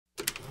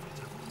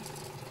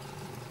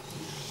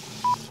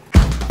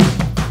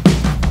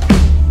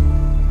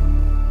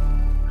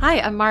Hi,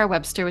 I'm Mara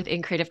Webster with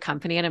In Creative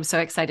Company, and I'm so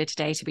excited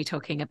today to be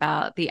talking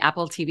about the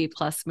Apple TV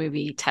Plus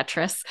movie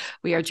Tetris.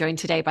 We are joined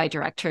today by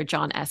director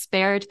Jon S.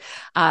 Baird,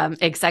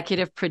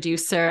 executive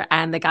producer,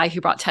 and the guy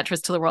who brought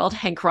Tetris to the world,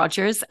 Henk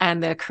Rogers,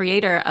 and the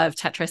creator of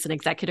Tetris and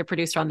executive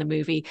producer on the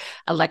movie,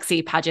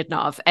 Alexey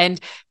Pajitnov. And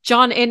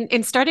Jon,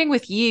 in starting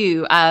with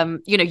you,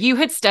 you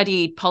had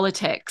studied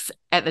politics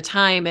at the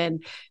time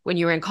and when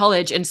you were in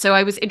college, and so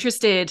I was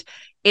interested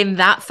in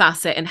that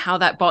facet and how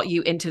that brought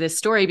you into this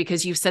story,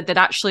 because you said that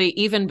actually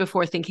even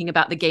before thinking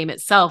about the game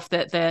itself,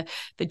 that the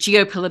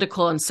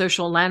geopolitical and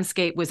social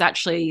landscape was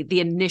actually the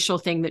initial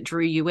thing that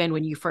drew you in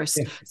when you first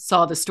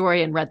saw the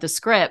story and read the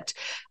script.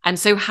 And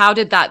so how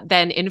did that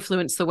then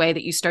influence the way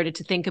that you started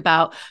to think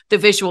about the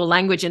visual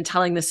language and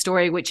telling the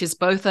story, which is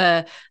both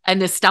a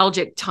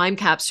nostalgic time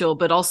capsule,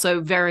 but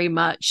also very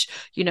much,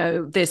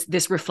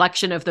 this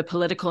reflection of the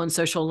political and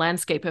social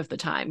landscape of the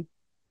time?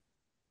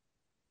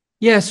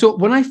 Yeah, so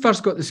when I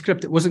first got the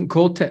script, it wasn't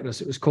called Tetris.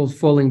 It was called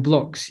Falling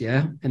Blocks,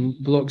 and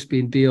blocks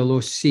being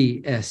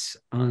BLOCS.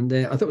 And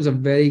I thought it was a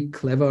very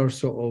clever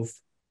sort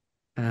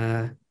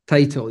of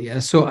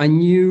title, So I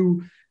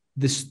knew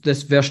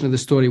this version of the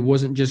story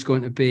wasn't just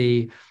going to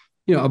be,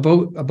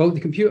 about the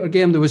computer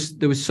game. There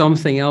was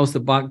something else, the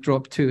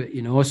backdrop to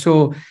it,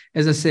 So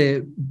as I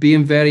say,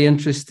 being very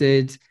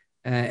interested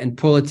in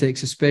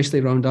politics, especially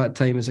around that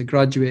time as a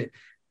graduate,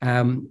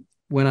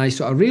 when I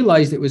sort of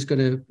realized it was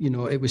going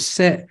to, it was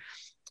set,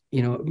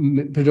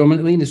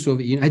 predominantly in the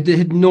Soviet Union. I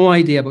had no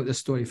idea about this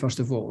story, first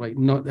of all. I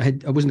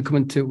wasn't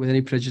coming to it with any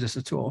prejudice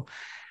at all.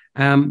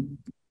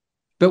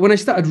 But when I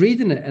started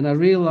reading it, and I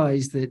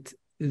realized that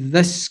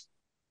this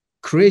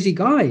crazy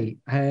guy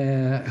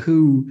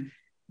who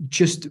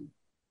just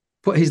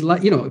put his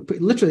life,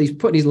 literally he's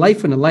putting his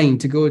life on the line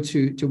to go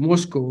to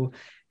Moscow,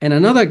 and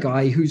another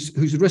guy who's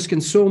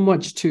risking so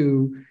much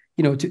to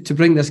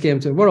bring this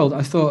game to the world,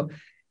 I thought,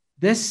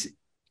 this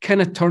kind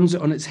of turns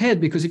it on its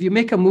head, because if you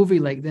make a movie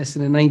like this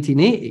in the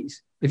 1980s,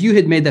 if you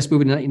had made this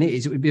movie in the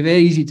 1980s, it would be very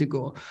easy to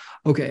go,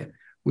 okay,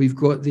 we've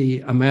got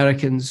the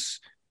Americans,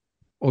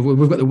 or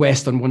we've got the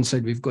West on one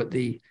side, we've got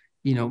the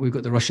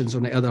Russians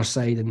on the other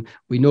side, and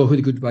we know who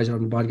the good guys are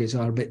and the bad guys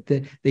are. But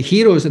the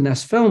heroes in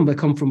this film, they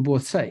come from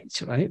both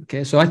sides, right?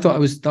 Okay, so I thought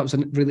that was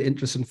a really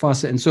interesting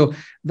facet, and so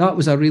that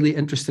was a really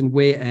interesting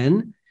way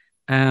in.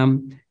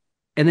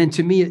 And then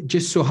to me, it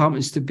just so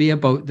happens to be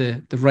about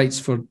the rights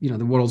for,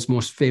 the world's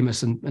most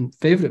famous and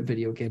favorite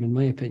video game, in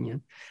my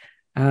opinion.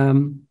 But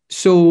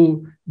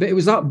it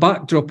was that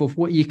backdrop of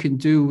what you can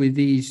do with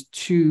these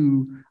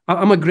two.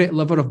 I'm a great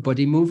lover of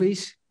buddy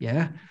movies.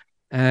 Yeah.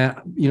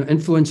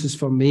 Influences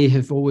for me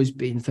have always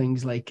been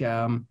things like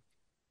Planes,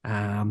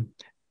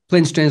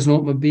 Trains, and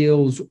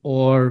Automobiles,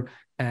 or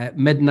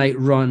Midnight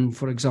Run,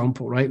 for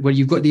example, right? Where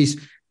you've got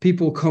these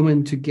people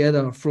coming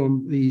together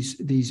from these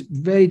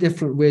very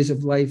different ways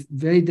of life,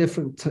 very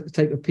different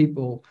type of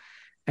people.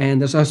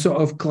 And there's a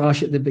sort of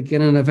clash at the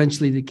beginning, and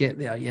eventually they get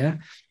there, yeah?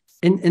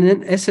 And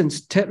in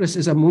essence, Tetris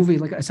is a movie,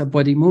 like it's a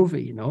buddy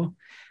movie,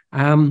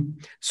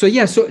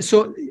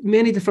 So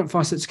many different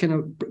facets kind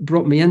of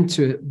brought me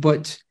into it,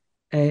 but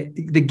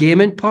the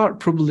gaming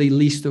part probably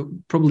least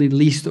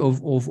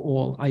of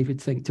all, I would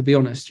think, to be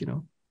honest,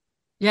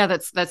 Yeah,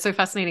 that's so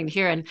fascinating to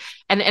hear. And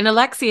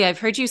Alexey, I've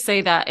heard you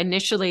say that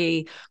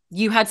initially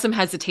you had some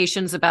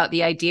hesitations about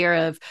the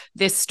idea of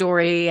this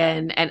story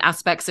and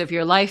aspects of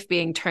your life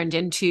being turned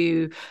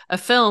into a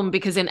film,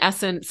 because in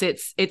essence,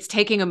 it's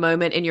taking a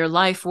moment in your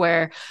life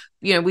where,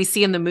 we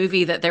see in the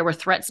movie that there were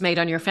threats made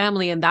on your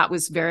family, and that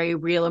was very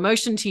real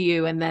emotion to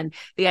you. And then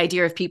the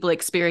idea of people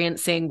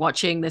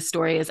watching this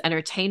story as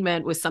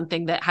entertainment was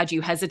something that had you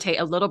hesitate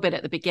a little bit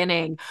at the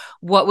beginning.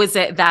 What was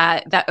it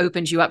that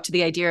opened you up to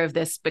the idea of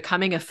this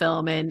becoming a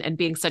film and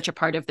being such a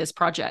part of this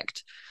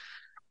project?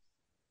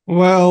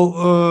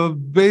 Well,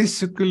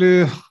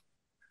 basically,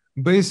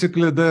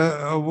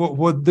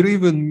 what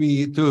driven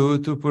me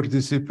to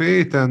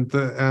participate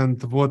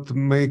and what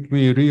make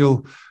me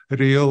real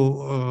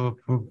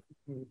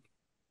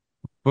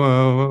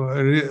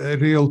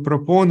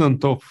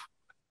proponent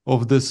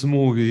of this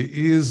movie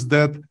is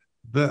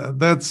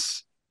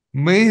that's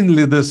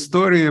mainly the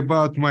story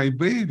about my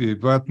baby,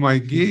 about my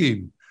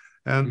game,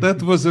 and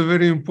that was a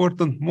very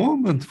important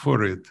moment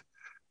for it.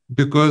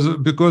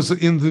 Because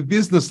in the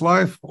business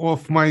life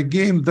of my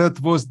game,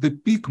 that was the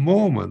peak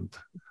moment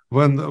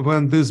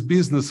when this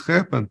business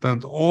happened,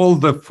 and all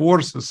the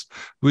forces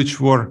which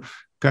were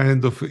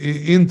kind of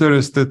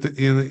interested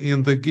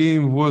in the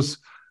game was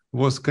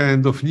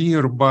kind of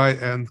nearby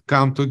and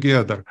come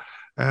together.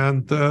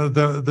 And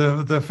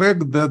the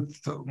fact that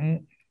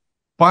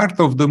part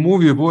of the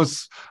movie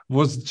was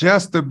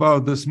just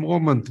about this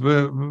moment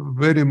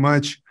very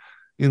much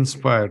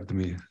inspired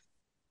me.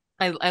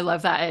 I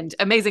love that. And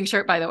amazing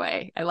shirt, by the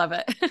way. I love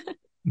it.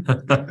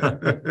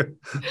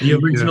 The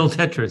original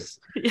Tetris.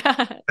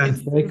 Yeah,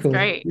 it's cool.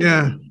 Great.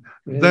 Yeah,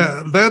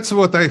 that's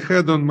what I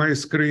had on my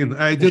screen.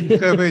 I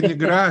didn't have any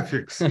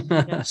graphics.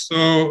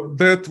 So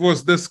that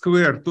was the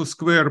square, two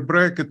square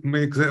bracket,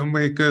 make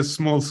a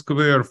small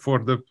square for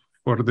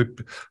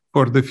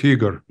the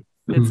figure.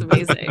 It's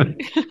amazing.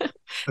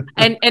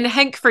 And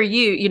Henk, for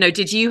you,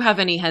 did you have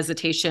any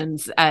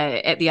hesitations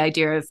at the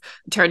idea of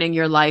turning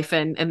your life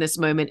and this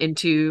moment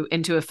into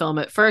a film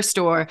at first,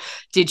 or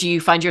did you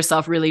find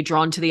yourself really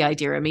drawn to the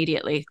idea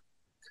immediately?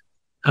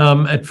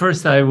 At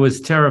first, I was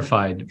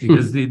terrified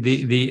because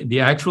the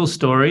actual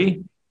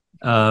story,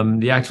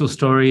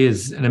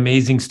 is an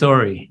amazing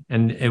story,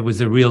 and it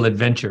was a real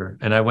adventure,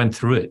 and I went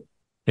through it.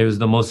 It was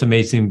the most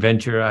amazing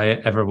adventure I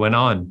ever went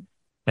on,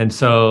 and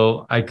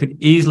so I could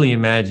easily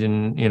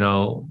imagine,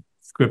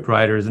 script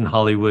writers in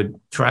Hollywood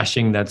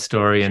trashing that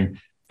story and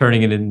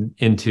turning it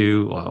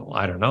into, well,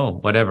 I don't know,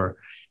 whatever.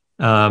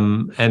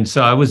 And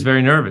so I was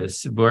very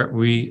nervous.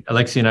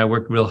 Alexey and I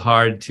worked real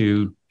hard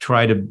to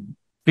try to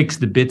fix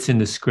the bits in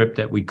the script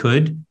that we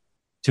could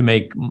to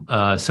make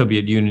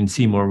Soviet Union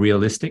seem more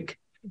realistic.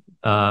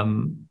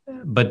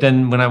 But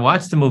then when I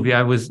watched the movie,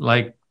 I was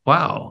like,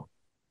 wow,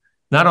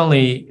 not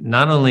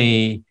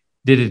only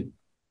did it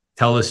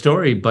tell a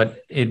story,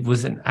 but it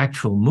was an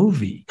actual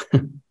movie.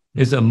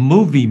 It's a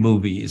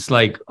movie. It's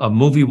like a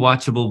movie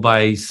watchable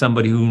by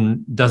somebody who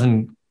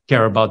doesn't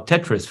care about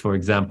Tetris, for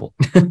example.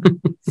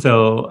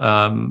 So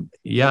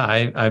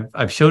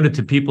I've showed it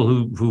to people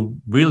who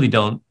really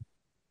don't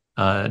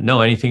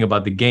know anything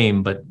about the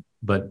game,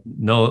 but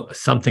know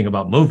something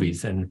about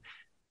movies, and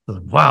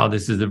wow,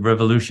 this is a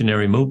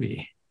revolutionary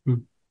movie.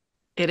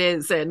 It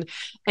is. And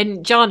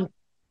Jon,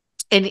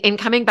 in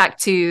coming back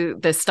to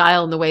the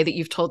style and the way that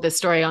you've told this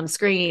story on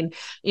screen,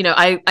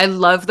 I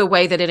love the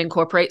way that it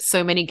incorporates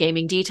so many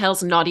gaming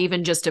details, not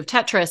even just of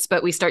Tetris,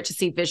 but we start to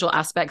see visual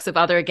aspects of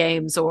other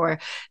games, or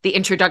the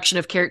introduction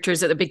of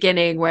characters at the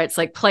beginning where it's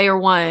like player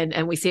one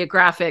and we see a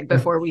graphic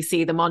before we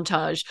see the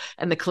montage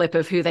and the clip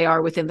of who they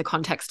are within the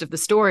context of the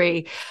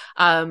story.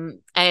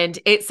 And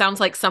it sounds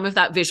like some of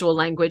that visual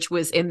language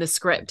was in the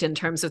script, in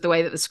terms of the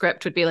way that the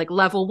script would be like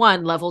level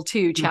 1, level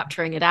 2,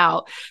 chaptering it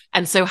out.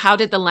 And so how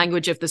did the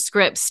language of the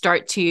script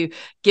start to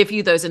give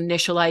you those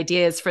initial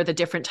ideas for the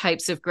different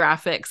types of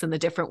graphics and the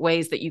different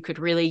ways that you could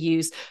really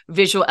use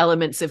visual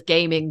elements of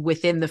gaming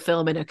within the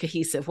film in a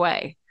cohesive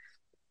way?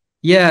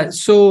 Yeah,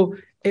 so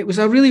it was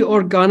a really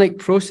organic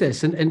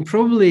process, and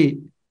probably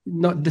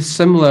not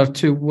dissimilar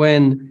to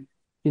when,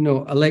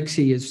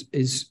 Alexey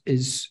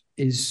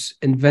is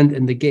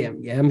inventing the game.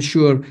 Yeah, I'm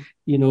sure,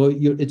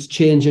 it's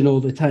changing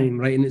all the time,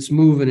 right? And it's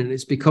moving and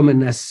it's becoming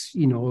this,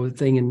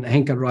 thing, and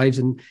Henk arrives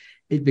and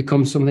it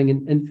becomes something.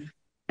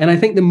 And I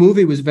think the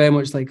movie was very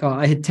much like,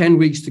 I had 10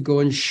 weeks to go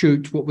and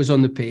shoot what was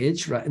on the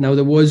page, right? Now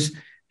there was,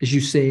 as you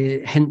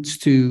say, hints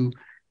to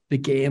the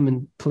game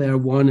and player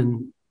one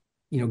and,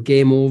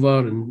 game over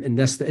and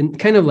this, and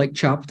kind of like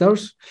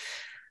chapters.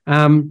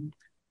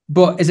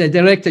 But as a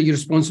director, your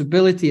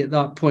responsibility at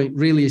that point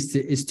really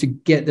is to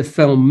get the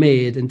film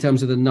made in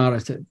terms of the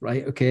narrative,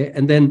 right? Okay.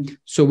 And then,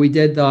 so we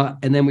did that,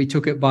 and then we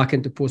took it back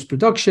into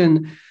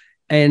post-production,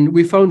 and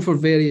we found for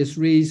various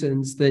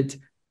reasons that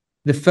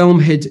the film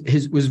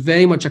was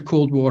very much a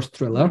Cold War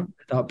thriller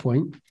at that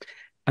point.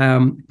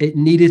 It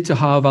needed to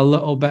have a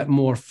little bit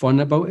more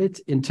fun about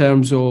it in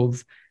terms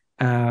of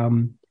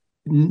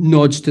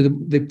nods to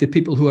the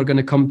people who are going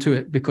to come to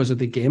it because of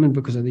the game and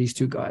because of these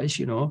two guys,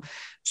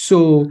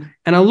 So,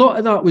 and a lot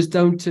of that was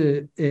down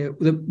to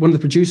one of the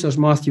producers,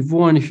 Matthew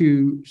Vaughan,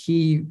 who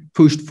he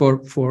pushed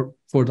for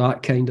that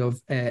kind of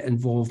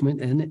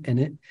involvement in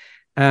it.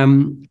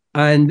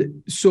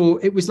 And so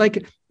it was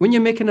like when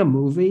you're making a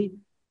movie,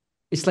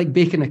 it's like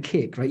baking a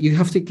cake, right? You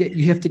have to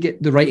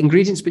get the right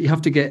ingredients, but you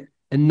have to get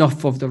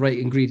enough of the right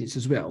ingredients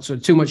as well. So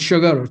too much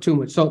sugar or too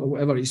much salt or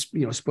whatever is,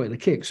 spoil the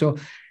cake. So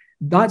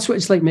that's what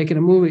it's like making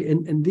a movie.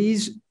 And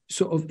these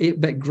sort of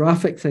 8-bit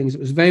graphic things, it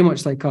was very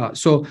much like that.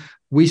 So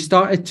we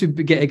started to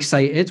get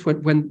excited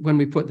when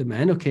we put them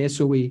in. Okay,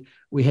 so we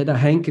had a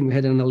Henk and we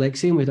had an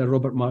Alexey and we had a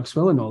Robert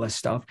Maxwell and all this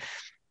stuff.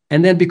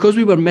 And then because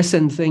we were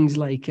missing things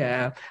like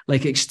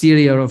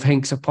exterior of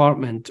Henk's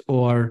apartment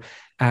or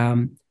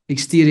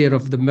exterior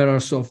of the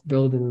Mirrorsoft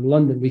building in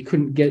London, we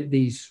couldn't get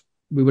these.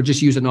 We were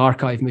just using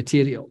archive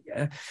material,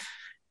 yeah,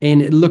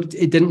 and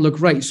it didn't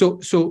look right. So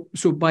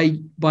by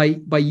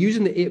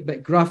using the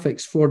 8-bit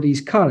graphics for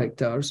these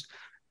characters,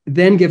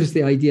 then give us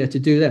the idea to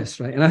do this,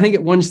 right? And I think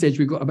at one stage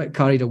we got a bit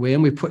carried away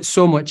and we put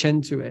so much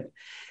into it.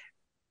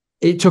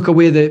 It took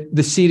away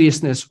the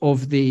seriousness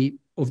of the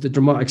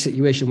dramatic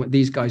situation what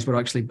these guys were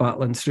actually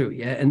battling through,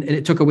 yeah, and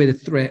it took away the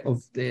threat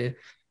of the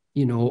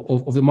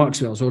of the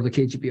Maxwells or the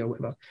KGB or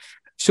whatever.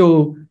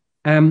 So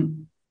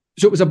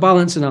it was a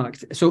balancing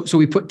act. So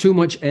we put too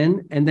much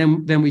in, and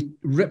then we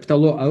ripped a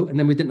lot out, and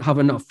then we didn't have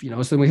enough,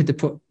 so then we had to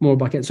put more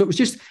back in. So it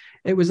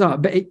was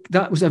that, but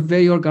that was a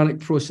very organic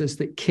process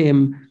that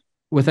came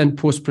within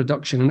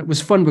post-production, and it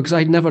was fun because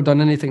I'd never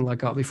done anything like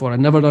that before. I'd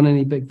never done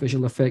any big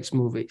visual effects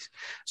movies,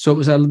 so it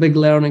was a big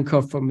learning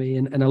curve for me,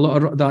 and a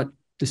lot of that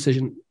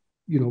decision,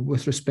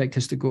 with respect,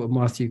 has to go to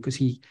Matthew because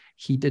he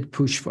did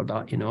push for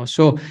that,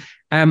 So,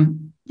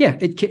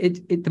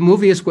 the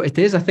movie is what it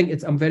is. I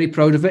think I'm very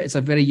proud of it. It's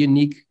a very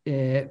unique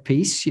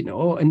piece,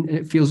 and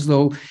it feels as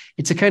though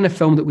it's a kind of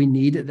film that we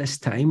need at this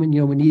time. And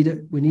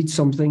we need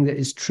something that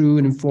is true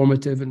and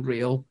informative and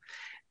real,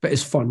 but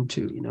is fun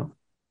too,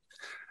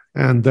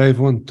 And I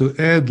want to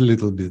add a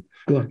little bit.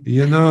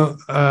 You know,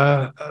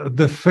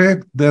 the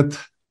fact that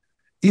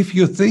if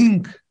you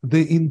think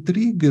the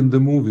intrigue in the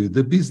movie,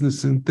 the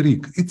business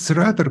intrigue, it's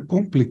rather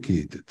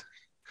complicated.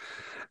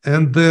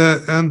 And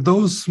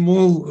those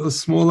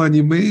small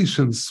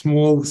animations,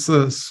 small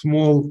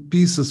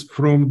pieces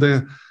from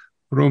the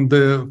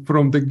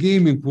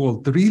gaming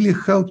world really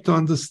help to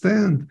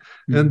understand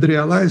and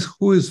realize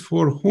who is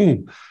for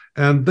whom.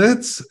 And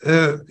that's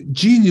a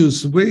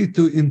genius way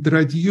to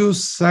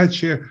introduce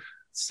such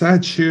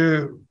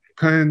a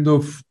kind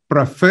of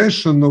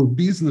professional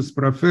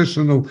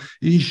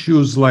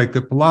issues like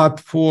a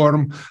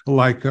platform,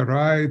 like a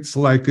rights,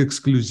 like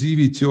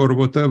exclusivity or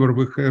whatever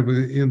we have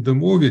in the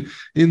movie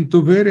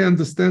into very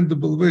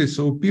understandable way.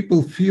 So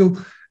people feel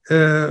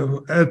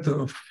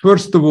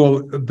first of all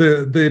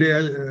the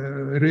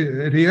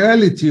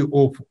reality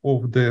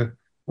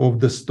of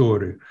the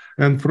story,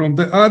 and from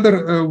the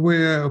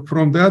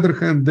other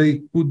hand,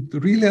 they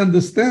could really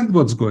understand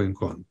what's going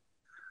on,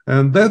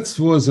 and that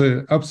was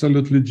an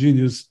absolutely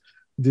genius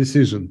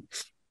decision.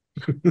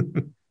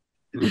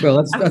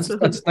 Well,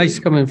 that's nice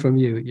coming from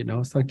you. You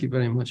know, thank you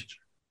very much.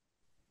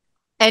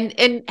 And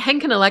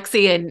Henk and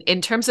Alexey,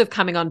 in terms of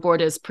coming on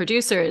board as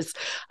producers,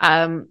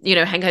 you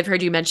know, Henk, I've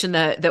heard you mention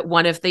that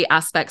one of the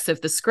aspects of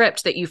the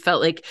script that you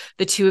felt like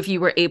the two of you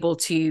were able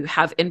to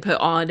have input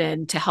on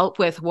and to help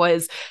with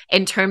was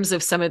in terms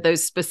of some of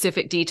those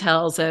specific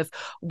details of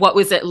what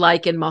was it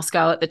like in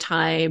Moscow at the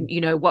time, you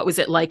know, what was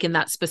it like in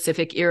that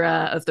specific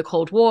era of the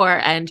Cold War.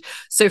 And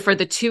so for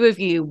the two of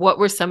you, what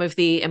were some of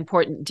the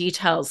important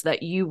details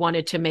that you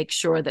wanted to make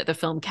sure that the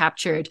film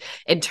captured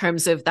in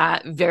terms of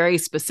that very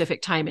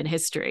specific time in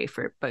history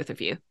for both of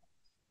you?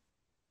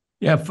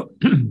 Yeah,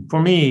 for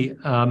me,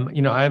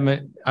 you know,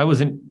 I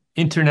was an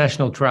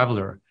international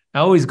traveler. I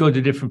always go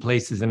to different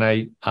places, and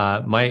I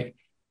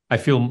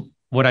feel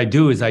what I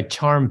do is I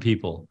charm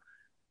people.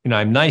 You know,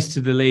 I'm nice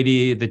to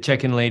the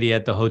check-in lady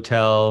at the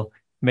hotel,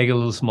 make a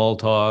little small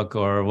talk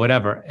or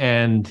whatever,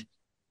 and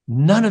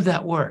none of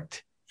that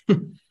worked.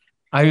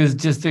 I was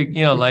just,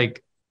 you know,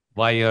 like,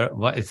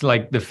 it's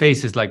like the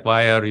face is like,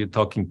 why are you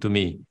talking to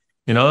me?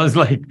 You know, it's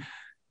like,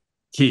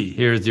 key,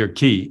 here's your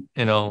key,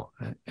 you know,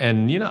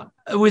 and, you know,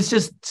 it was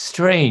just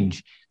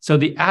strange. So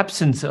the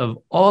absence of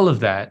all of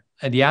that,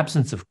 and the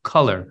absence of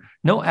color,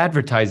 no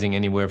advertising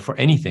anywhere for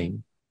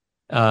anything.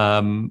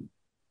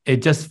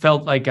 It just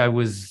felt like I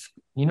was,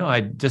 you know,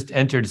 I just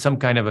entered some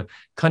kind of a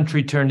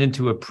country turned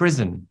into a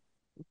prison.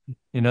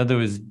 You know, there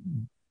was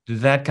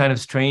that kind of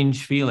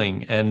strange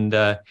feeling. And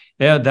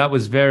yeah, that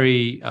was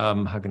very,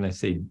 how can I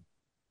say,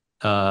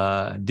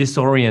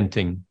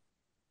 disorienting.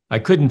 I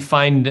couldn't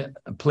find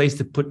a place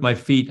to put my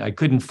feet. I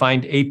couldn't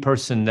find a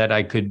person that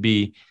I could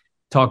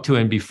talk to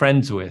and be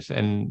friends with.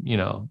 And, you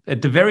know,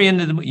 at the very end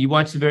of you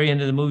watch the very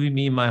end of the movie,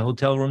 me in my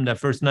hotel room that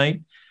first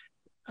night,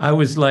 I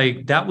was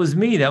like, that was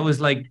me. That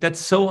was like, that's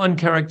so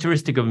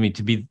uncharacteristic of me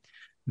to be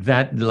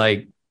that,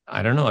 like,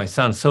 I don't know, I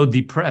sound so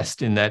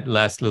depressed in that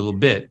last little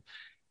bit.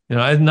 You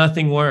know,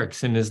 nothing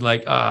works. And it's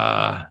like,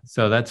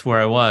 so that's where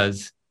I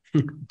was.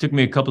 It took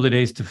me a couple of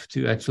days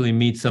to actually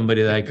meet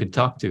somebody that I could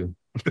talk to.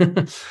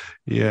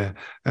 Yeah,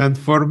 and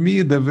for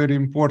me, the very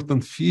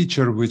important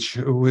feature which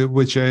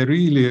I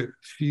really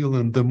feel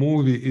in the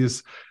movie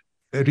is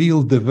a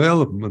real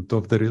development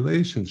of the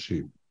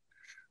relationship.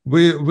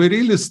 We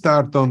really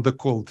start on the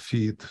cold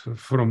feet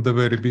from the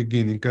very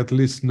beginning, at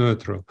least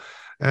neutral,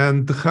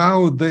 and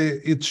how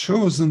it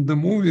shows in the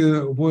movie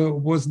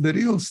was the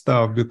real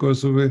stuff,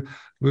 because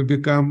we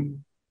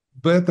become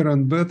better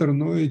and better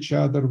know each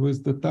other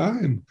with the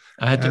time.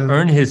 I had to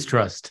earn his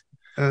trust.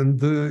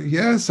 And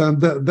yes, and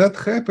that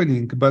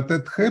happening, but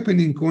that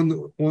happening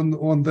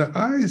on the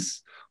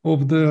eyes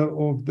of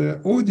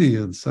the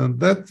audience, and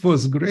that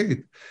was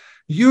great.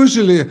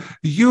 Usually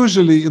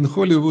in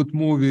Hollywood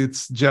movie,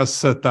 it's just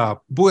set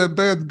up,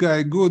 bad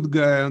guy, good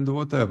guy, and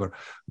whatever.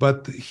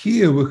 But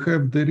here we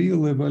have the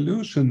real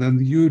evolution,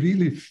 and you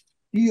really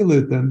feel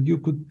it, and you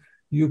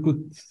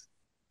could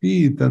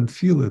see it and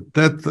feel it.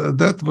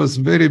 That was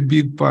very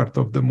big part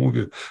of the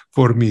movie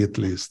for me, at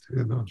least.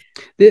 You know,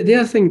 the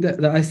other thing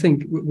that I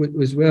think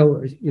was,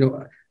 well, you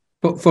know,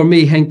 but for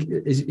me, Henk,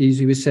 as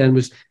he was saying,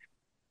 was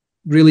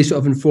really sort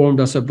of informed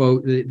us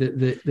about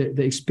the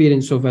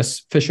experience of us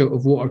fish out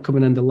of water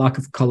coming in, the lack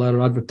of color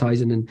or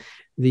advertising, and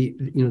the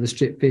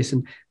straight face.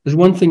 And there's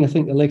one thing I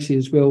think, Alexey,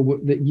 as well,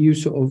 that you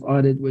sort of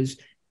added was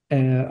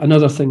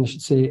another thing I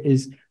should say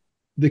is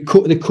the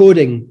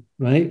coding,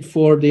 right,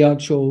 for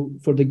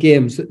the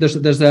games.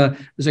 There's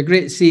a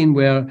great scene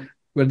where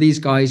these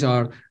guys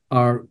are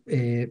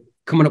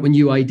coming up with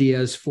new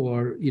ideas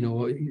for to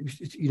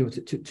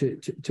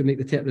make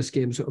the Tetris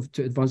game, sort of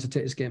to advance the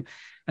Tetris game.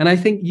 And I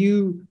think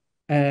you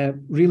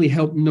really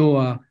helped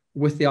Noah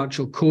with the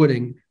actual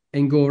coding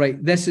and go,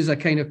 right, this is a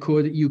kind of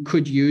code that you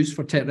could use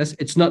for Tetris.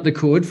 It's not the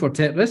code for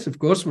Tetris, of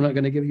course, we're not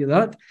going to give you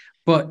that,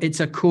 but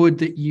it's a code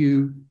that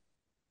you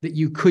that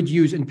you could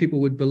use and people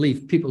would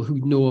believe, people who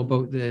know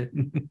about the,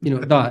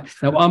 that.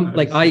 Now, I'm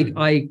like,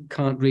 I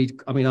can't read.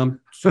 I mean, I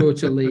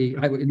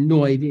have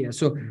no idea.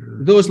 So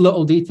those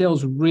little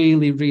details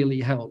really,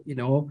 really help,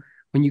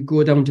 when you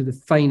go down to the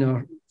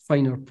finer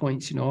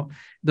points,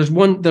 There's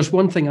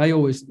one thing I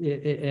always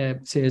say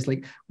is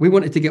like, we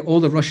wanted to get all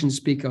the Russian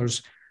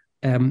speakers,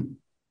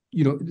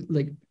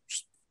 like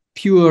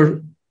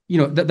pure,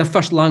 the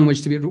first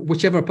language to be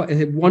whichever part, if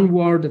they had one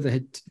word, if they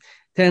had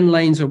 10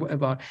 lines or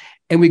whatever.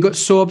 And we got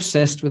so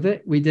obsessed with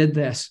it, we did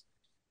this.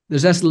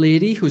 There's this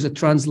lady who's a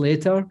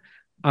translator,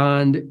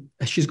 and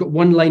she's got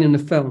one line in the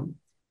film.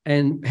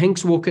 And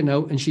Henk's walking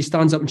out, and she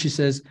stands up and she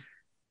says,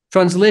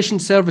 "Translation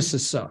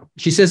services, sir."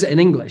 She says it in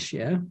English,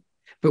 yeah?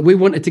 But we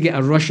wanted to get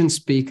a Russian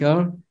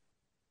speaker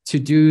to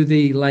do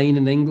the line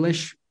in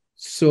English,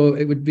 so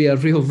it would be a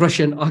real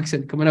Russian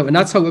accent coming out. And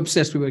that's how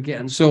obsessed we were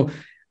getting. So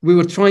we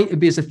were trying to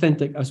be as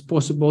authentic as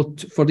possible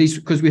for these,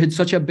 because we had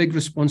such a big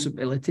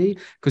responsibility,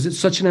 because it's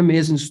such an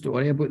amazing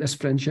story about this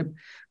friendship.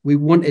 We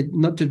wanted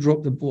not to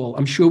drop the ball.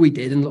 I'm sure we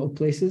did in little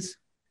places.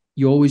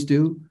 You always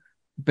do.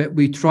 But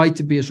we tried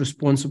to be as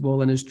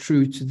responsible and as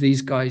true to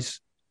these guys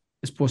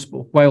as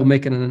possible while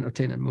making an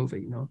entertaining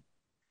movie,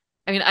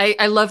 I mean,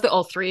 I love that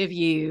all three of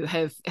you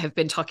have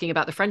been talking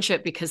about the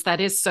friendship, because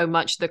that is so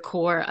much the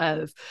core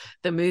of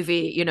the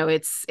movie.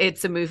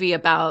 It's a movie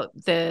about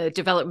the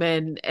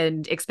development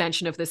and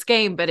expansion of this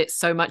game, but it's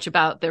so much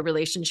about the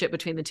relationship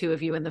between the two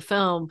of you in the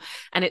film.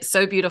 And it's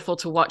so beautiful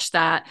to watch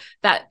that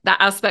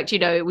aspect.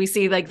 We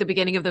see like the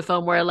beginning of the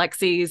film where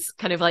Alexey's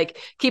kind of like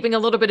keeping a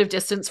little bit of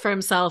distance for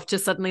himself, to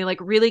suddenly like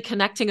really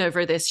connecting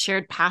over this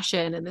shared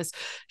passion and this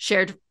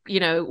shared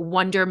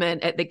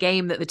wonderment at the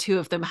game that the two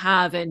of them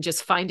have, and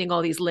just finding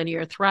all these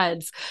linear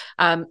threads.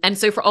 And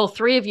so for all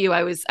three of you,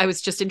 I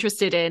was just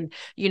interested in,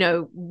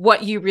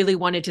 what you really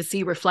wanted to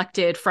see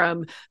reflected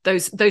from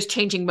those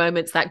changing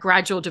moments, that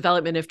gradual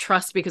development of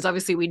trust, because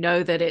obviously we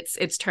know that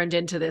it's turned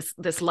into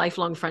this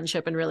lifelong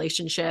friendship and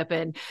relationship,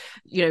 and,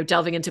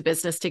 delving into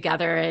business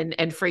together.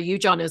 And for you,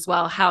 Jon, as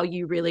well, how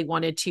you really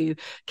wanted to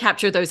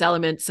capture those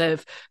elements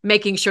of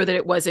making sure that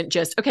it wasn't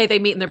just, okay, they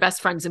meet and they're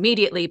best friends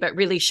immediately, but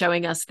really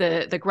showing us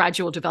the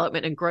gradual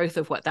development and growth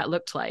of what that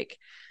looked like.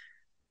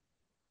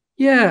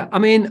 Yeah, I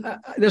mean,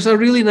 there's a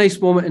really nice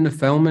moment in the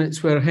film, and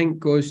it's where Henk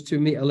goes to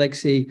meet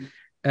Alexey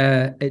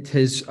at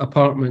his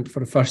apartment for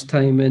the first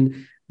time,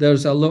 and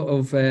there's a lot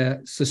of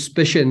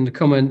suspicion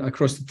coming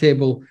across the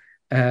table,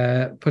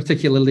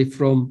 particularly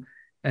from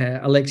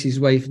Alexey's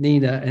wife,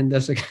 Nina, and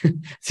there's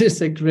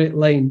just a great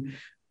line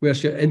where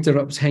she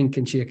interrupts Henk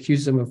and she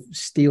accuses him of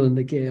stealing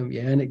the game,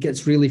 and it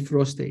gets really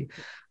frosty.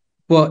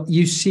 But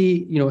you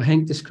see,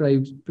 Henk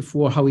described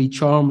before how he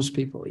charms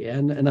people,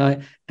 and I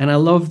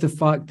love the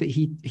fact that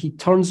he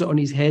turns it on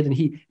his head and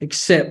he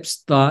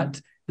accepts that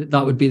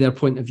would be their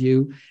point of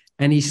view,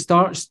 and he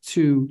starts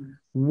to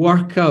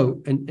work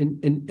out.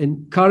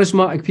 And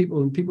charismatic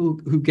people and people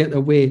who get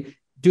their way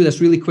do this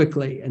really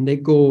quickly, and they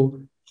go,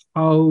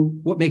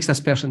 what makes this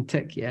person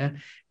tick,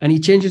 and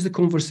he changes the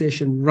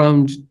conversation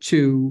round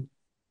to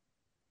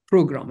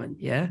programming,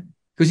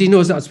 because he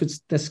knows that's what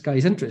this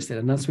guy's interested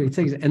in, that's what he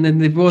takes it. And then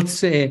they both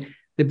say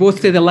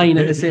the line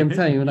at the same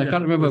time, and I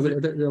can't remember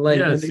the line.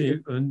 Yes,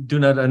 do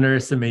not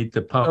underestimate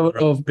the power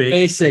of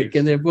basic.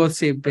 And they both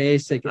say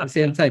basic at the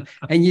same time.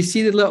 And you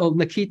see the little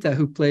Nikita,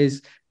 who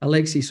plays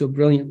Alexey so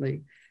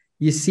brilliantly.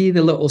 You see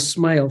the little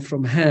smile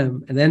from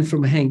him, and then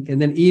from Henk,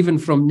 and then even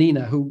from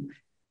Nina, who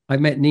I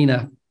met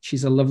Nina.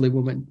 She's a lovely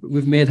woman.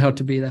 We've made her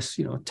to be this,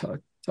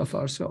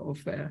 tougher sort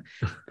of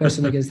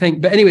person against Henk.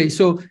 But anyway,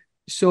 so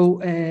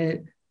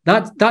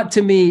that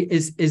to me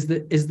is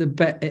the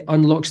bit it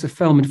unlocks the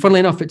film. And funnily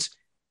enough, it's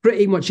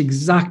pretty much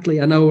exactly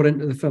an hour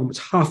into the film. It's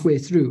halfway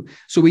through.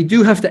 So we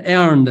do have to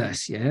earn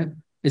this,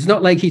 It's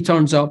not like he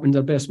turns up and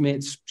they're best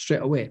mates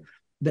straight away.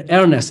 The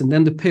earn this, and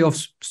then the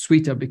payoff's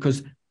sweeter,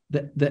 because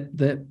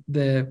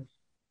the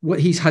what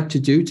he's had to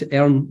do to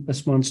earn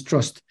this man's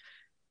trust,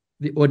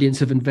 the audience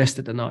have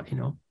invested in that,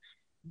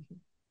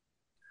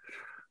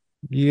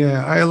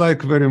 Yeah, I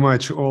like very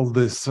much all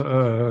this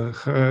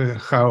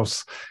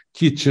house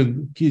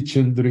kitchen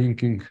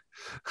drinking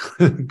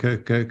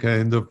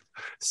kind of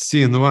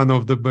scene. One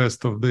of the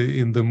best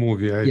in the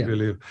movie, I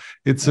believe.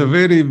 It's a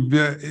very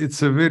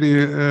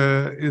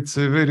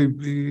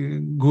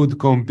good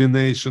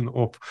combination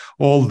of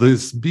all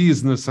this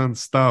business and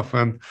stuff,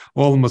 and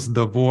almost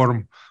the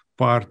warm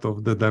part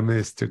of the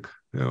domestic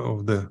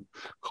of the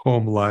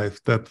home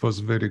life. That was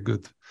very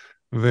good,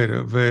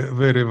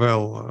 very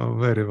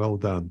well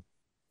done.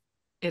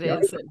 It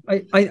is.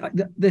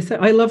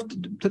 I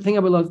loved the thing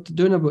I loved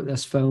doing about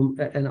this film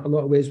in a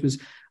lot of ways was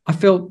I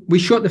felt we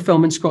shot the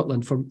film in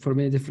Scotland for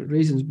many different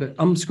reasons, but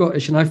I'm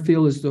Scottish, and I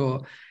feel as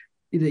though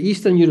the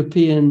Eastern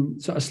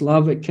European sort of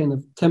Slavic kind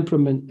of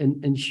temperament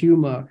and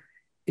humour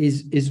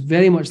is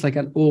very much like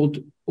an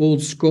old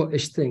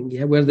Scottish thing,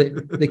 where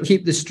they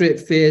keep the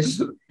straight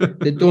face,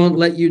 they don't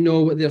let you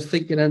know what they're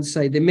thinking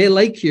inside. They may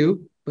like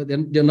you, but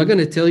they're not going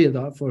to tell you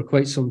that for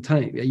quite some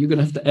time. You're going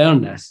to have to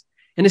earn this.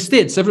 In the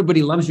States,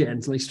 everybody loves you, and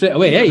it's like straight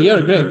away, hey, you're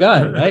a great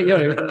guy, right?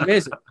 You're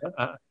amazing.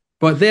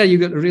 But there you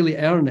got to really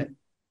earn it.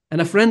 And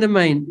a friend of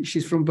mine,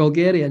 she's from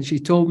Bulgaria, and she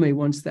told me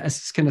once that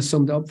this kind of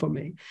summed it up for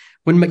me.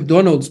 When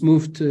McDonald's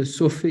moved to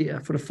Sofia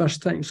for the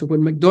first time, so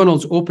when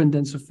McDonald's opened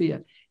in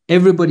Sofia,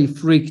 everybody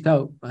freaked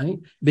out, right?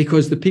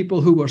 Because the people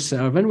who were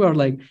serving were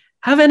like,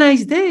 have a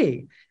nice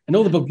day. And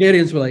all the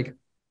Bulgarians were like,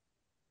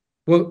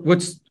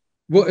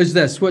 what is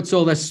this? What's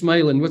all this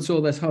smiling? What's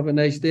all this have a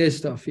nice day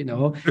stuff, you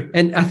know?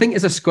 And I think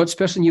as a Scots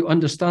person, you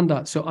understand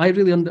that. So I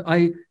really,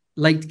 I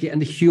liked getting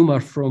the humor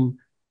from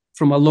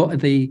a lot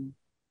of the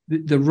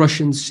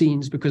Russian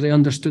scenes because I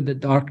understood the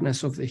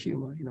darkness of the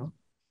humor, you know.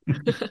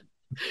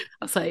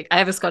 I was like, I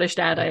have a Scottish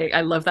dad.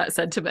 I love that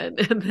sentiment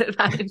and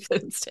that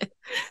influenced it.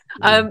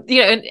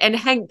 You know, and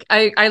Henk,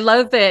 I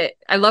love that.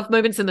 I love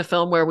moments in the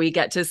film where we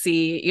get to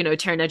see, you know,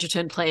 Taron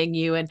Egerton playing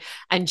you and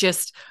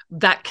just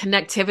that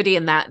connectivity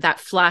and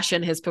that flash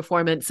in his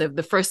performance of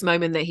the first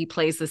moment that he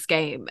plays this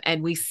game.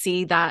 And we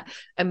see that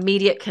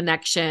immediate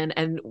connection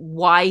and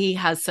why he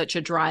has such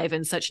a drive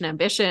and such an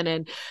ambition.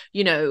 And,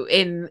 you know,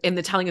 in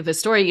the telling of the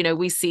story, you know,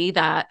 we see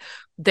that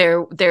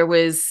there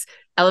was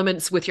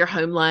elements with your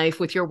home life,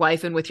 with your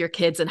wife and with your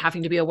kids and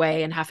having to be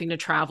away and having to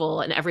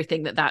travel and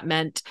everything that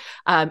meant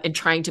and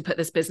trying to put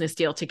this business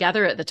deal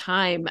together at the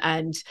time.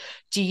 And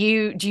do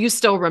you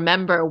still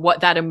remember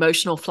what that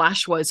emotional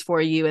flash was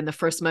for you in the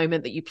first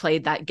moment that you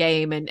played that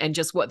game and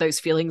just what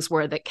those feelings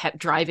were that kept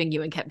driving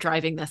you and kept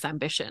driving this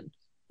ambition?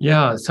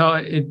 Yeah,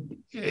 so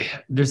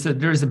there's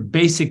a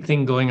basic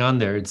thing going on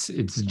there. It's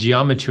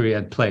geometry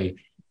at play,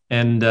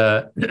 and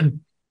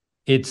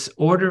it's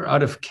order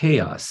out of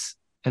chaos.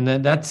 And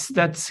then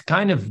that's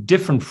kind of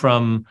different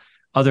from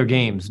other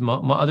games.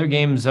 Other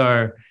games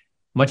are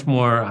much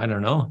more, I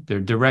don't know, they're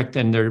direct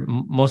and they're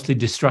mostly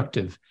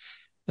destructive.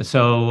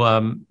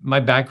 So my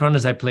background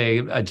is I play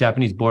a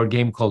Japanese board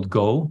game called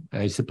Go.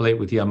 I used to play it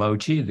with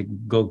Yamauchi. The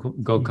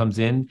Go comes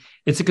in.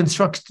 It's a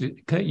construct.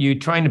 You're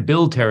trying to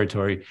build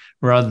territory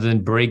rather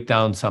than break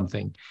down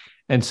something.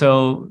 And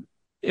so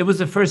it was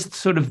the first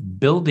sort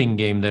of building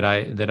game that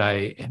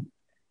I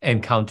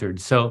encountered.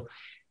 So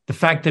the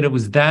fact that it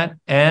was that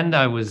and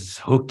I was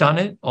hooked on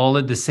it all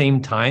at the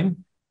same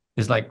time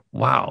is like,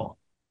 wow,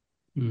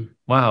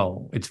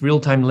 wow, it's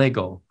real-time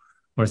Lego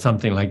or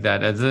something like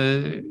that.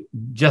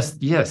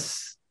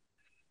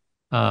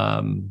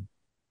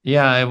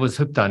 Yeah, I was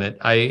hooked on it.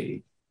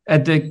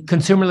 At the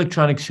Consumer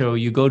Electronics Show,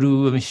 you go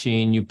to a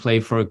machine, you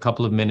play for a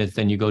couple of minutes,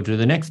 then you go to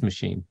the next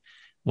machine.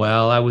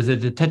 Well, I was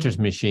at the Tetris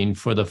machine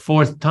for the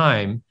fourth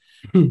time,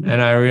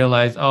 and I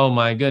realized, oh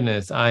my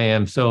goodness, I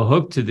am so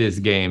hooked to this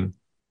game.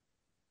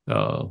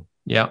 So,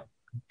 yeah,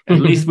 at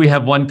least we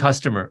have one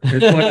customer.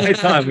 That's what I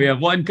thought. We have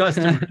one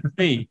customer.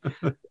 Me.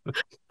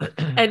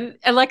 And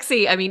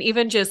Alexey, I mean,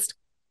 even just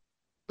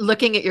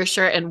looking at your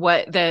shirt and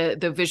what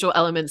the visual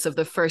elements of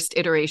the first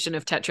iteration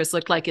of Tetris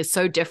looked like is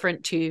so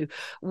different to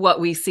what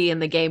we see in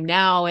the game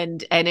now.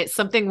 And it's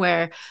something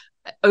where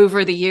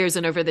over the years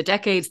and over the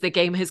decades, the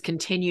game has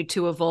continued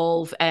to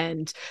evolve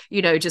and,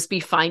 you know, just be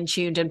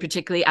fine-tuned, and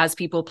particularly as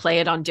people play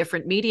it on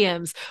different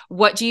mediums.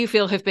 What do you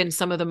feel have been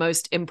some of the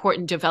most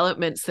important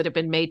developments that have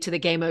been made to the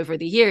game over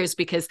the years?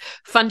 Because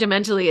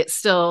fundamentally, it's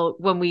still,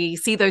 when we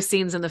see those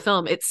scenes in the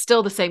film, it's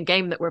still the same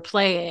game that we're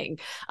playing,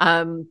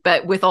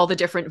 but with all the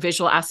different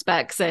visual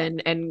aspects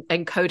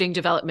and coding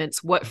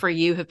developments. What for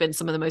you have been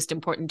some of the most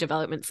important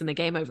developments in the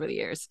game over the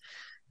years?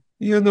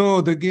 You know,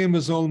 the game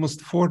is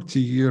almost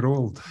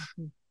 40-year-old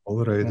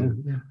already.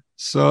 Yeah.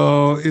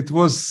 So it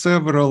was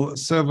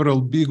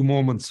several big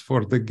moments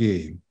for the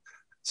game.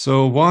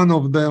 So one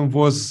of them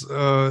was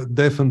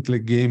definitely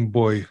Game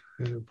Boy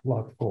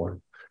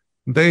platform.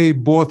 They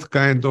both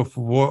kind of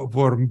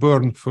were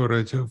born for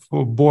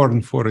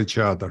each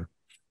other.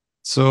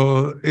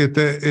 So it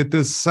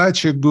is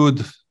such a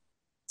good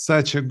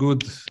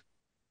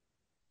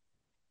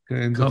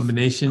kind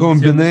combination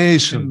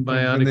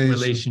symbiotic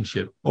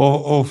relationship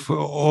of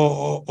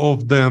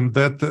them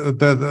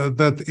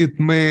that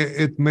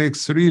it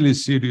makes really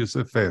serious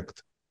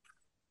effect.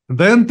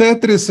 Then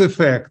Tetris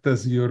effect,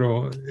 as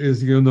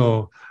you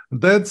know,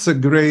 that's a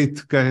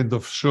great kind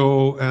of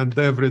show and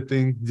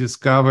everything,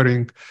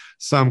 discovering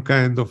some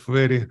kind of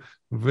very,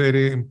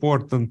 very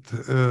important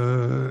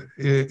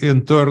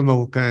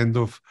internal kind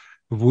of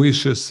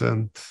wishes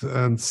and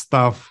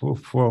stuff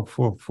for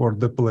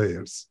the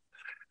players.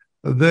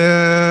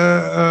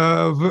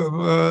 The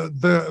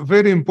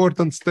very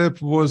important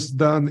step was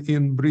done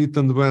in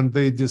Britain when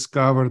they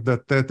discovered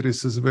that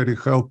Tetris is very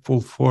helpful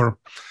for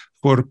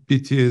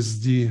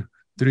PTSD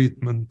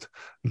treatment.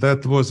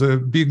 That was a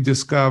big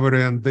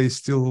discovery, and they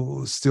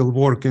still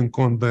working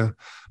on the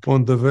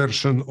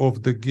version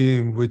of the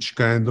game which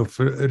kind of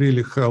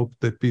really helped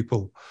the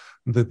people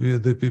with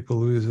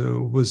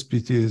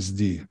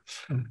PTSD.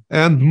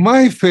 And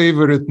my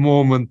favorite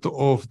moment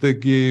of the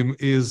game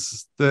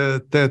is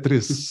the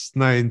Tetris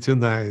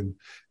 99.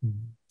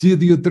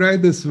 Did you try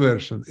this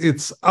version?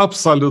 It's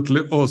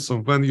absolutely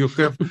awesome when you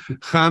have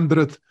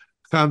 100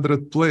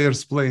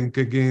 players playing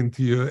against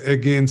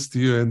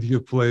you and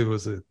you play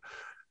with it.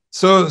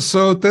 So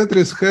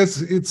Tetris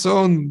has its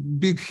own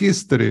big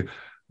history.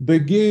 The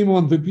game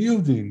on the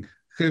building,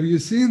 have you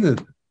seen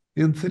it?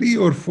 In 3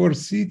 or 4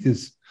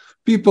 cities,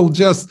 people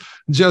just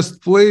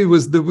play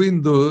with the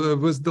window,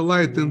 with the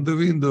light in the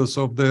windows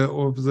of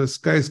the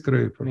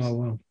skyscrapers. Oh,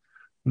 wow.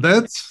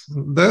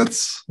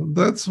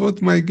 That's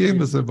what my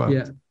game is about.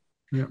 Yeah.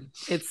 Yeah.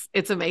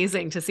 It's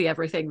amazing to see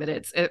everything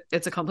that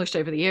it's accomplished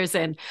over the years.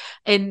 And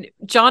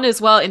Jon, as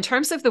well, in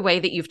terms of the way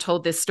that you've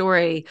told this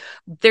story,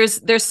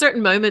 there's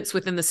certain moments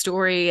within the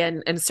story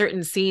and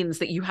certain scenes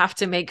that you have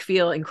to make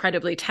feel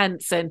incredibly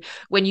tense. And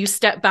when you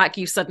step back,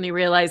 you suddenly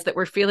realize that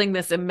we're feeling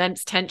this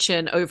immense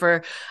tension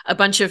over a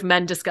bunch of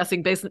men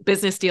discussing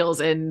business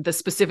deals and the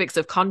specifics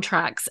of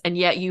contracts. And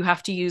yet you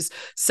have to use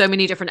so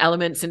many different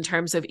elements in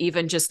terms of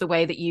even just the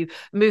way that you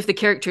move the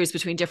characters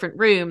between different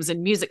rooms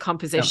and music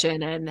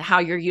composition and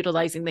how you're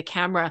utilizing the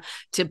camera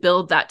to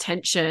build that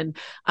tension.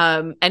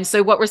 And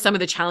so what were some of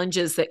the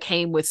challenges that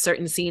came with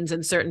certain scenes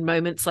and certain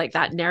moments like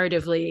that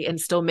narratively, and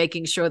still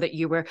making sure that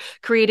you were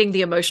creating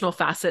the emotional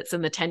facets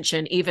and the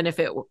tension, even if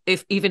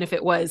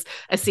it was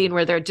a scene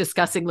where they're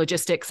discussing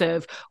logistics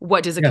of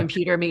what does a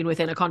computer mean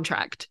within a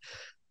contract?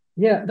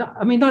 Yeah,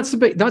 that's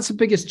the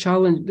biggest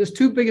challenge. There's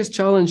 2 biggest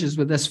challenges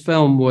with this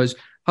film was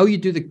how you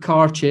do the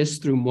car chase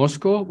through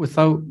Moscow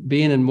without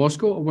being in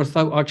Moscow, or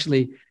without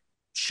actually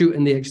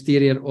shooting the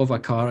exterior of a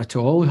car at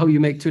all, how you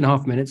make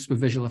 2.5 minutes with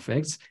visual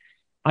effects.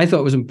 I thought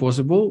it was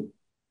impossible.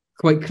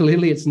 Quite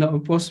clearly, it's not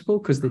impossible,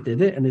 because they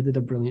did it and they did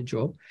a brilliant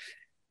job.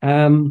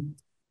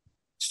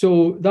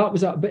 So that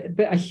was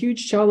a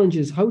huge challenge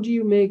is how do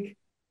you make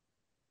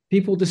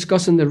people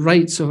discussing the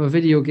rights of a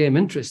video game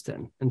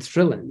interesting and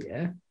thrilling,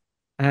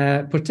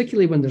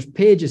 particularly when there's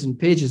pages and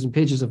pages and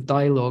pages of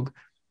dialogue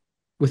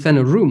within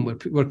a room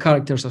where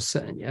characters are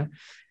sitting,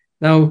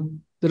 Now,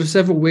 there are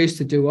several ways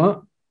to do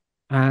that.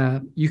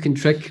 You can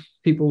trick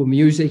people with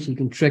music. You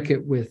can trick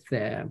it with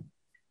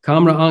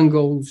camera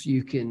angles.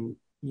 You can,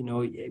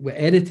 with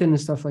editing and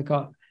stuff like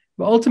that.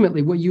 But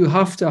ultimately, what you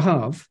have to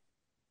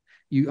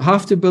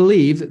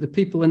believe that the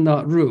people in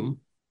that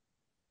room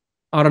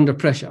are under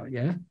pressure,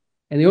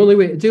 And the only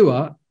way to do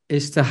that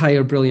is to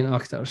hire brilliant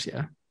actors,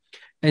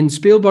 And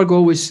Spielberg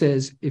always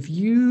says, if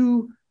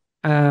you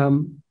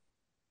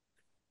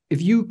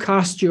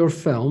cast your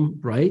film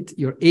right,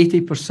 you're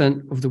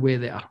 80% of the way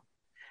there.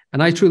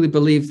 And I truly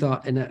believe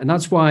that, and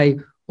that's why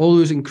all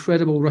those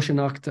incredible Russian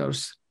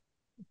actors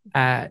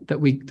that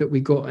we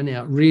got in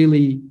there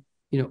really,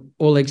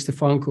 Oleg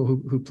Stefanko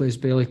who plays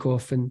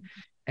Belikov,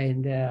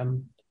 and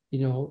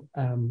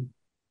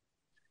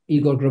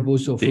Igor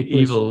Grabusov, the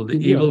evil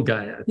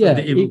guy.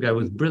 The evil guy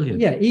was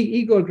brilliant.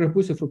 Igor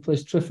Grabusov, who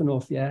plays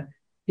Trifonov.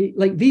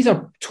 These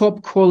are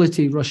top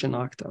quality Russian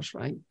actors,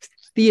 right?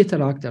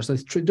 Theatre actors.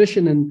 There's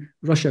tradition in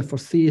Russia for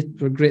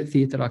great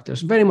theatre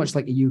actors, very much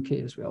like the UK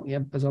as well.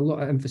 There's a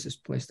lot of emphasis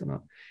placed on that,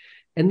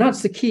 and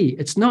that's the key.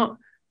 It's not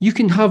you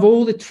can have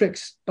all the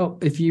tricks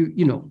if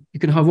you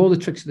can have all the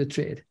tricks of the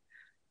trade,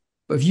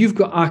 but if you've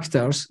got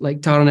actors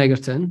like Taron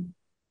Egerton,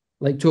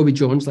 like Toby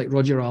Jones, like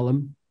Roger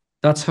Allam,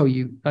 that's how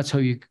you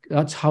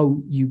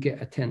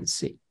get a tense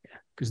scene,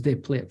 because they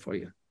play it for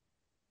you.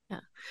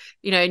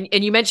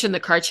 And you mentioned the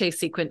car chase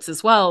sequence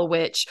as well,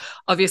 which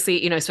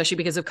obviously, especially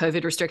because of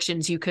COVID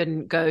restrictions, you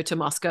couldn't go to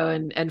Moscow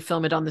and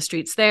film it on the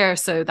streets there.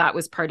 So that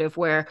was part of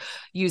where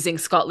using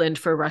Scotland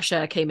for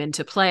Russia came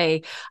into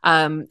play.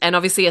 And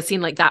obviously a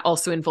scene like that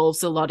also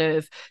involves a lot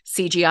of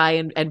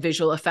CGI and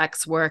visual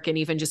effects work, and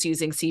even just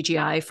using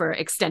CGI for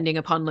extending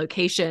upon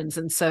locations.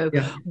 And so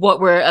what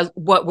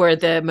were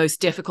the most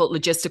difficult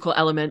logistical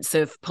elements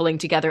of pulling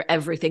together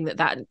everything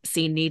that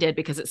scene needed,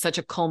 because it's such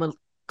a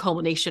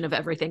culmination of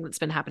everything that's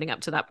been happening up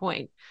to that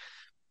point?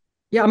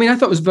 I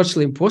thought it was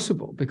virtually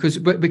impossible because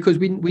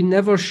we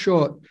never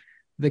shot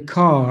the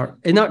car.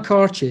 In that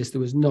car chase,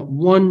 there was not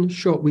one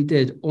shot we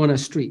did on a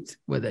street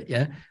with it.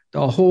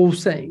 The whole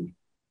thing,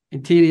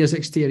 interiors,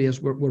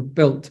 exteriors, were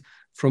built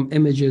from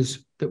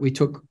images that we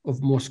took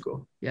of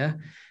Moscow.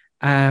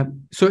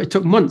 So it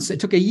took months, it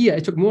took a year,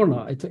 it took more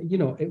than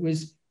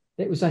that.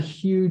 It was a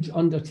huge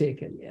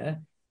undertaking.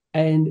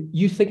 And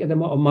you think of the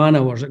amount of man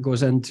hours that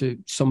goes into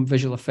some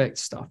visual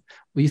effects stuff.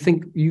 Well, you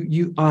think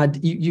you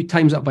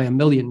times that by 1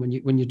 million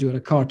when you're doing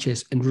a car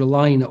chase and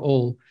relying it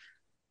all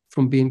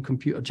from being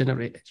computer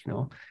generated.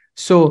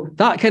 So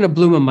that kind of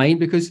blew my mind,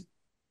 because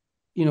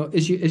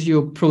as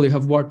you probably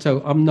have worked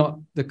out, I'm not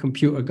the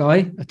computer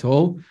guy at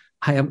all.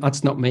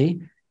 That's not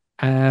me.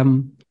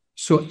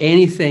 So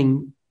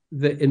anything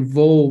that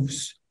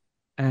involves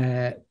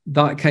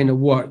that kind of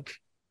work,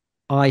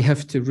 I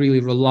have to really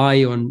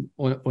rely on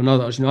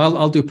others.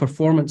 I'll do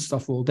performance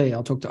stuff all day.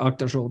 I'll talk to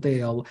actors all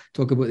day. I'll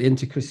talk about the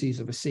intricacies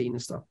of a scene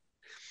and stuff.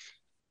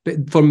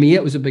 But for me,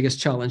 it was the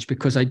biggest challenge,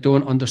 because I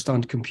don't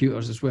understand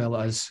computers as well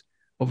as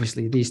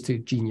obviously these 2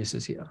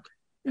 geniuses here.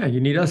 Yeah, you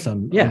need us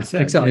on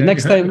set. Exactly.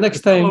 Next time.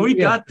 Oh, we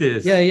got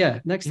this.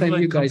 Next time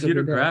you guys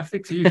computer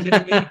graphics. Are you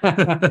kidding me?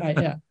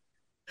 Right,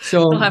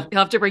 So he'll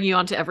have to bring you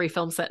onto every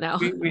film set now.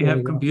 We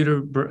have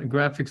computer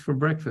graphics for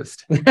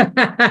breakfast.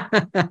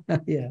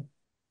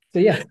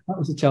 So that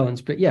was a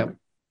challenge, but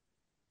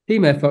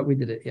Team effort, we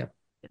did it, yeah.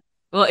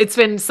 Well, it's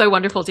been so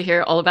wonderful to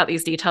hear all about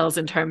these details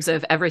in terms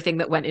of everything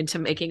that went into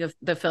making of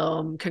the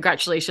film.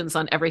 Congratulations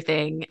on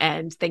everything.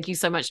 And thank you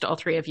so much to all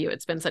three of you.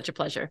 It's been such a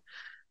pleasure.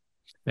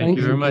 Thank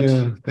you very much.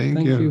 Yeah,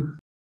 thank you.